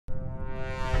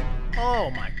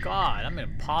Oh my god, I'm an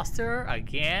imposter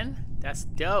again? That's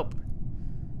dope.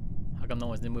 How come no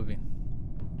one's moving?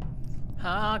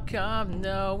 How come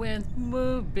no one's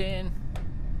moving?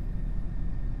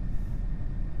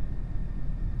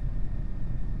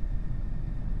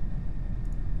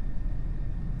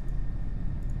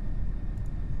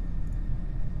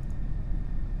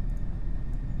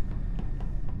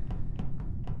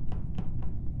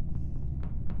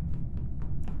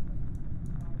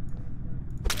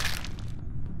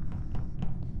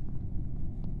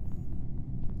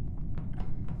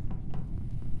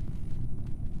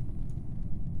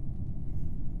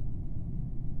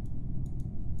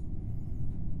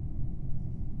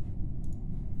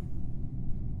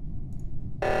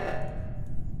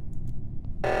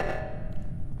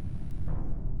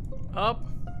 Up.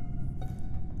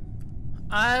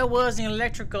 I was in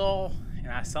electrical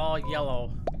and I saw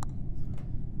yellow.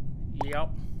 Yep.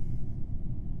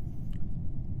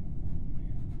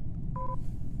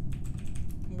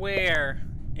 Where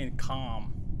in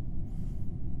calm?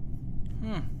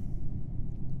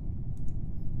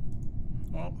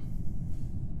 Well.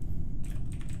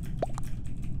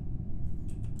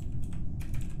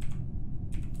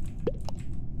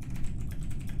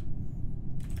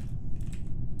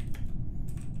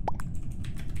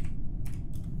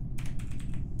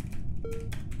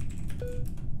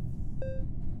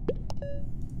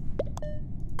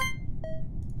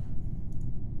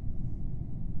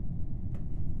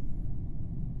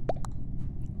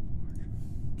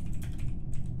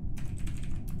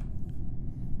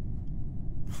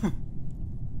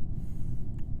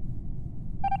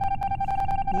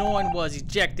 No one was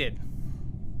ejected.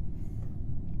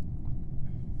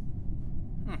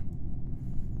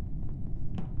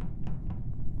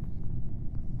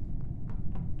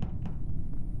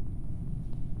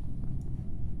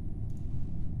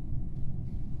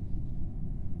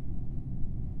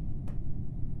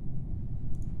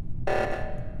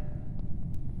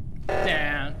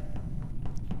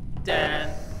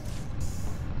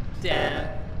 Dan.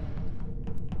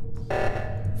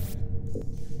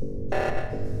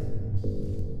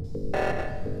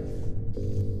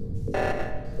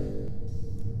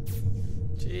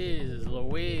 Jesus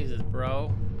Louise,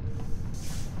 bro.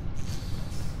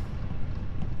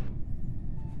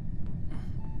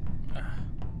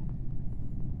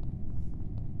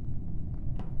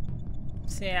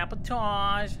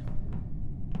 Sabotage.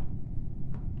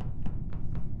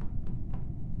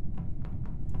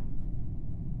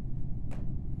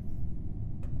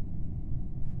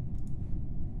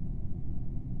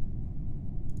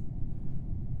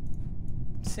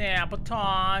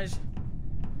 Sabotage.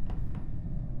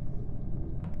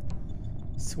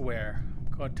 Swear,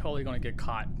 I'm totally gonna get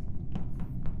caught.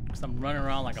 Cause I'm running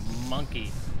around like a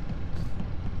monkey.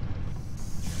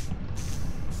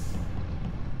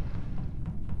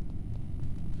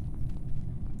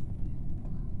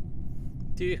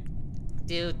 Do.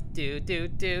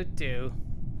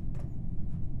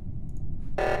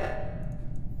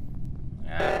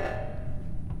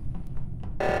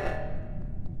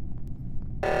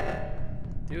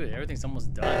 Dude, everything's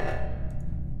almost done.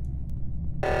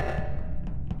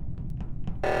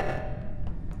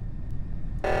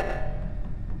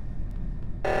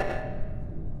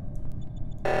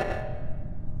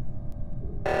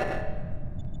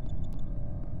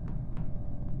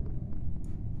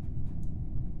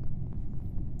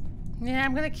 Yeah,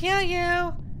 I'm gonna kill you.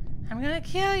 I'm gonna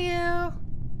kill you.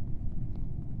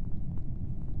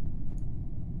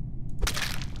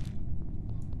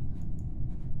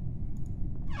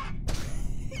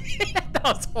 That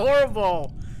was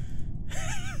horrible.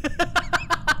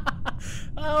 That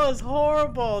was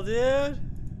horrible, dude.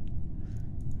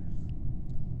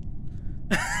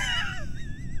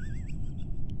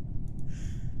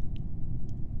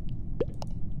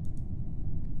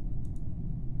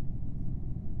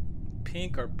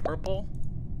 Pink or purple?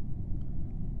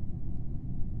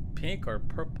 Pink or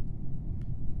purple?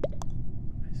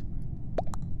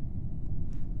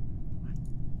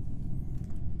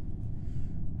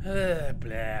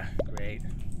 Blah, great.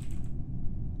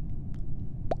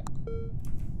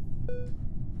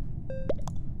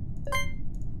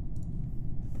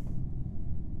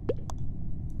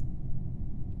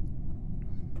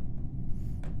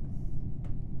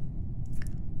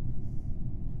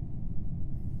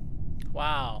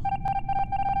 Wow.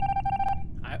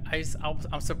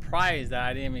 I'm surprised that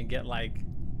I didn't even get like.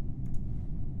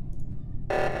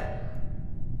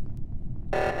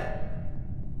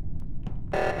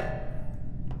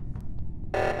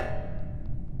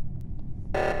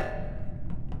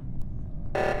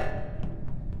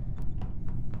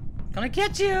 Gonna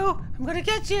get you! I'm gonna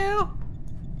get you!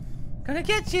 Gonna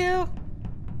get you!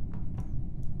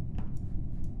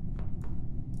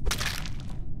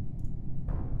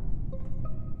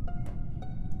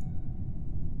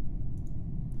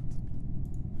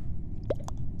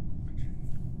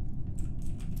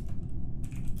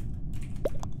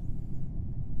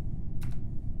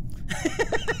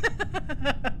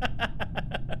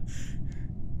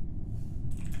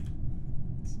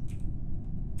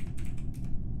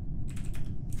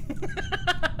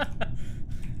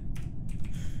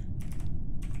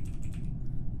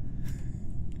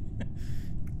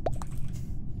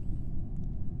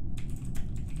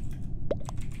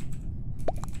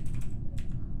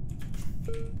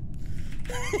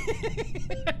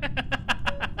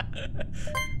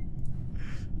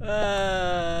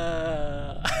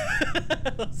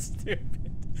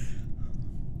 Stupid.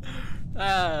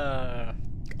 I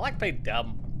like playing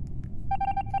dumb.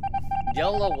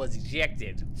 Yellow was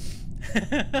ejected.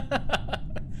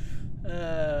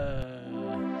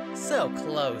 So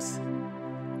close.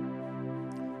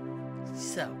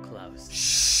 So close.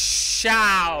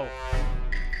 Show!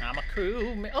 I'm a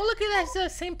crewman. Oh, look at that. It's the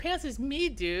same pants as me,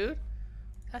 dude.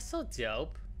 That's so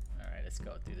dope. All right, let's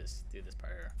go do this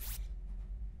part here.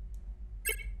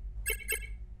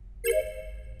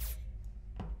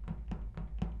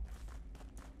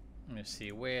 Let me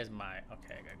see. Where's my?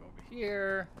 Okay, I gotta go over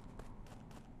here.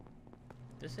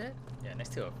 This it? Yeah,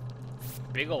 next to a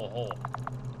big old hole.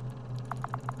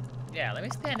 Yeah, let me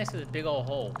stand next to this big old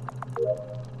hole.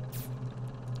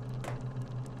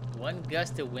 One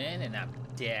gust of wind and I'm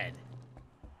dead.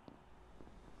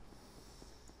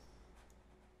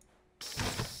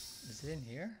 Is it in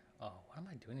here? Oh, what am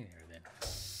I doing in here then?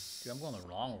 Dude, I'm going the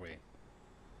wrong way.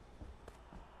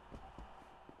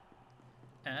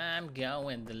 I'm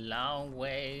going the long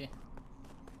way.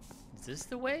 Is this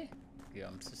the way? Yeah,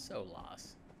 I'm just so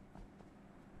lost.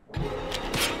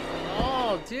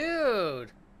 Oh,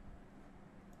 dude!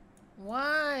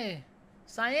 Why?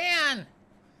 Cyan!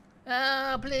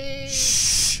 Oh, please!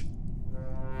 Shh.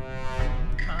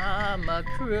 I'm a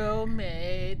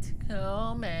crewmate,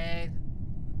 co-mate.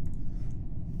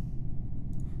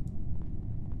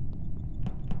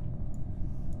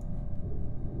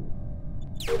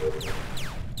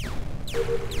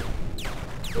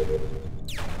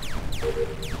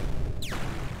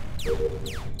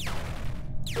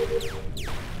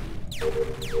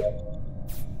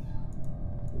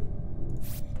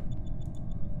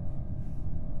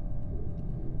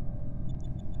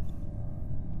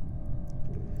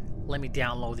 Let me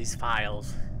download these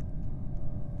files.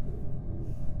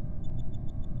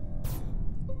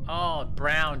 Oh,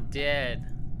 Brown dead.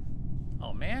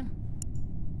 Oh, man.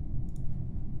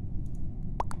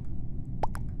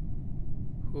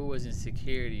 Who was in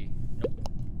security? Nope,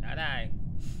 not I.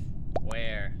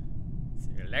 Where? It's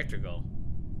electrical.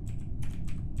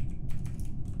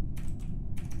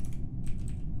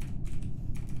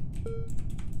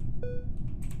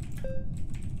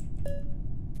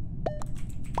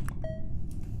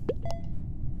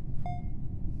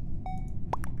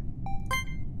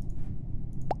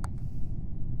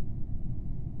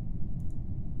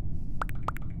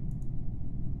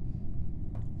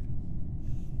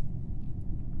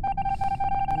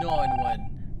 No one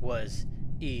was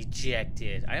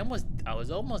ejected. I was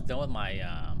almost done with my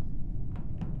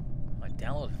my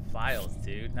download files,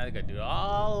 dude. Now I gotta do it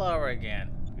all over again.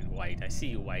 White, I see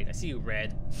you, white. I see you,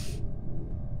 red.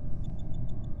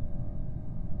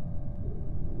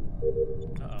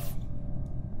 Uh-oh.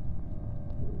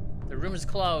 The room is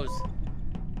closed.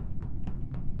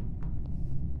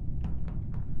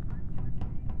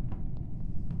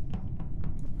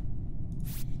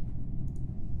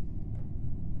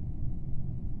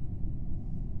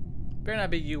 Better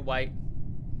not be you, white.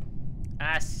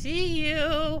 I see you.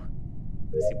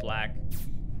 I see black.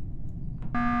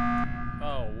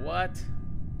 Oh, what?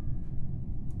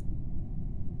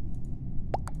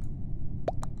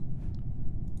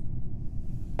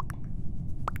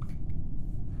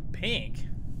 Pink.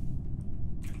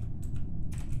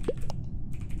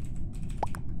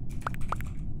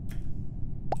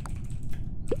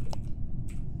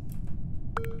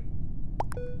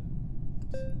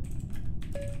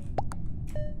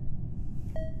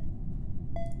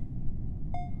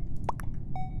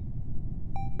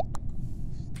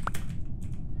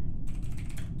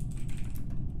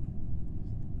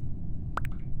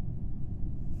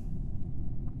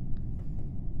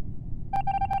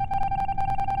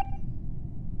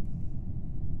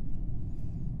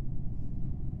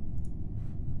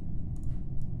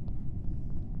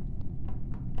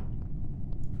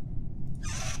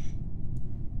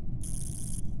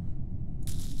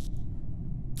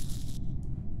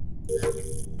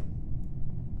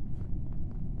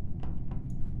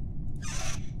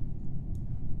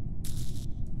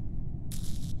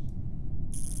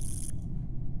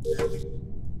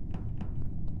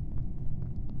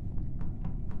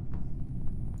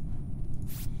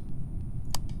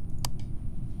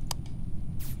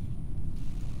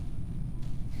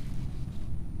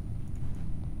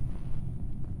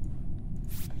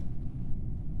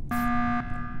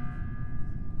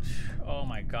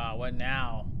 god, what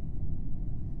now?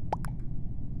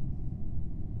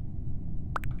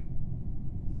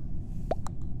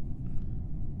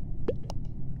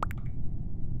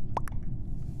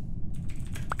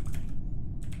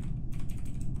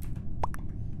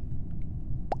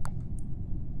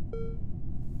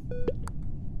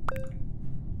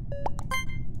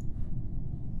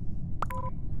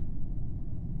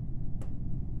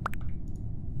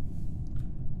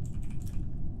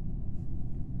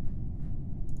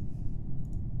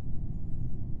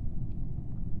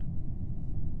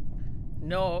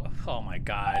 No, oh my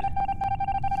god.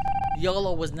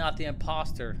 YOLO was not the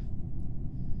imposter.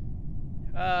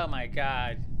 Oh my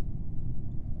god.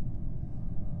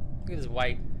 Look at this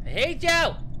white. I hate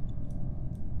you!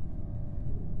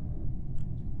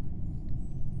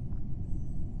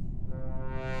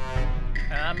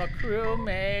 I'm a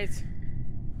crewmate.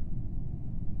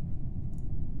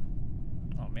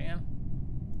 Oh man.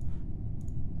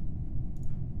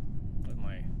 With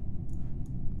my...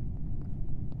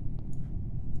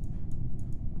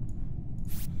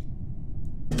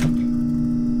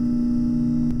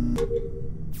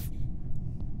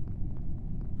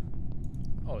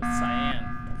 Oh, it's cyan.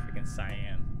 Freaking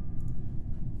cyan.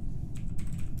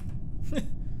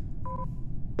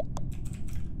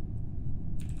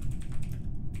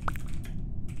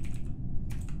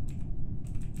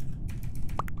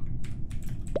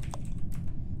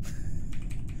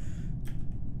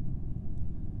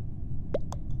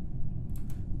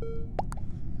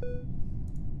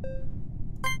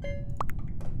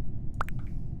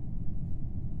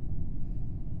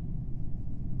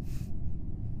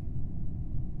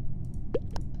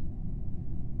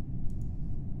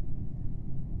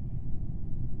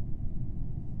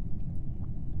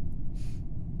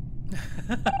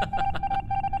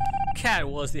 Cat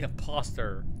was the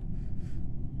imposter.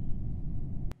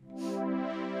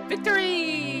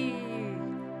 Victory!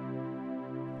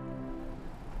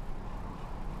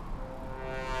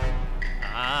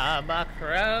 I'm a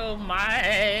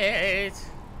crewmate.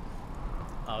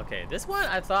 Okay, this one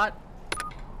I thought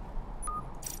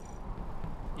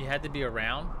you had to be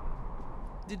around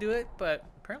to do it, but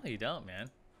apparently you don't, man.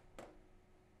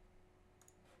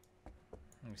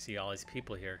 Let me see all these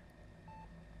people here.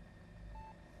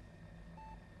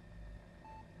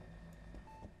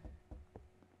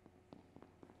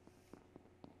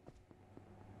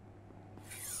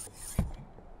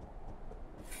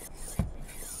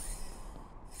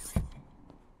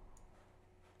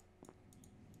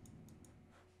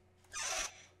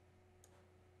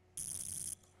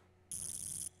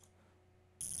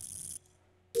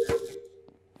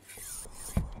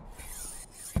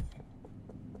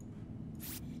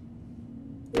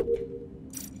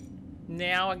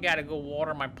 Now I gotta go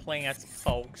water my plants,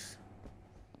 folks.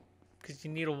 Because you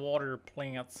need to water your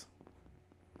plants.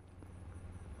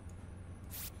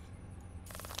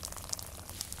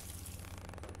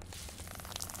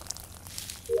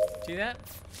 See that?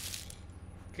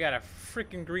 Got a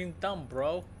freaking green thumb,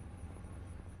 bro.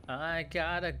 I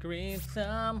got a green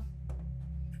thumb.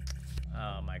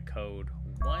 Oh, my code.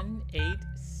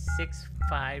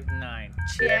 18659.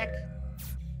 Check.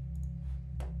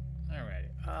 Alright.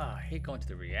 Oh, I hate going to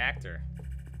the reactor.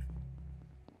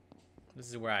 This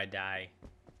is where I die.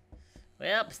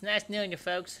 Well, it's nice knowing you,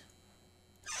 folks.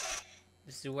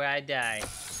 This is where I die.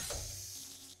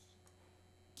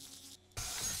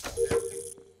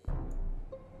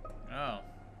 Oh.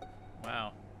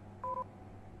 Wow.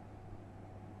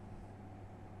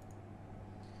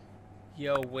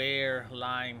 Yo, where?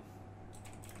 Lime.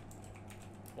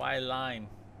 Why lime?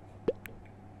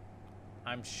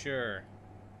 I'm sure.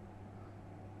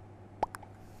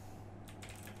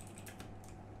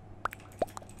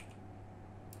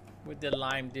 What did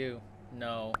lime do?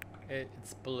 No,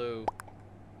 it's blue.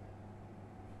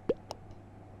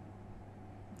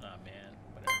 Oh man,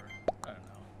 whatever. I don't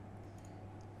know.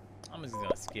 I'm just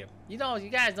gonna skip. You know, you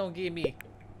guys don't give me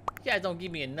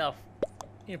enough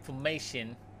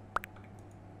information.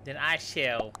 Then I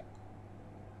shall.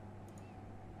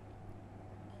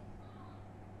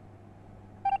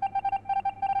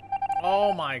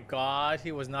 Oh my god,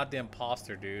 he was not the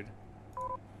imposter, dude.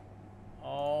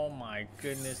 Oh my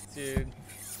goodness, dude.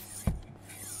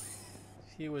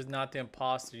 He was not the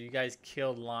imposter. You guys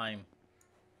killed Lime.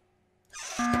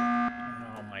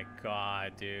 Oh my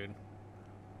god, dude.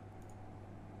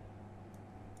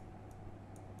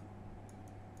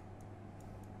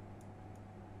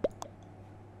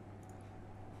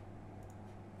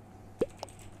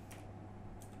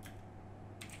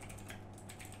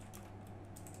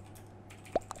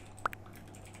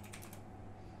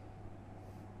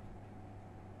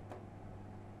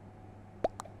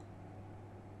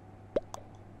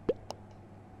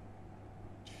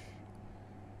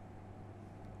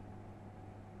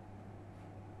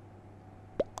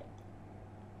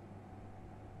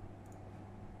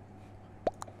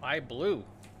 Why blue?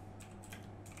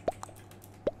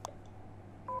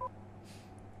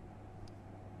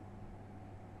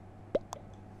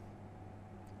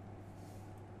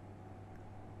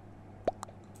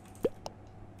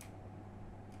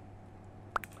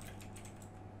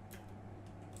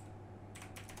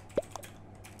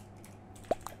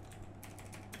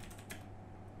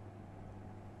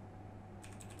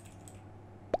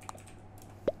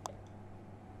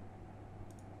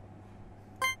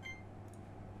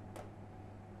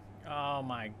 Oh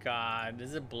my god,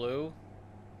 is it blue?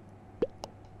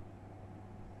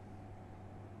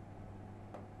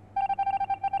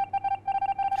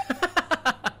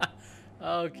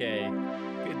 Okay,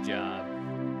 good job.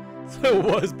 So it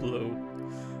was blue.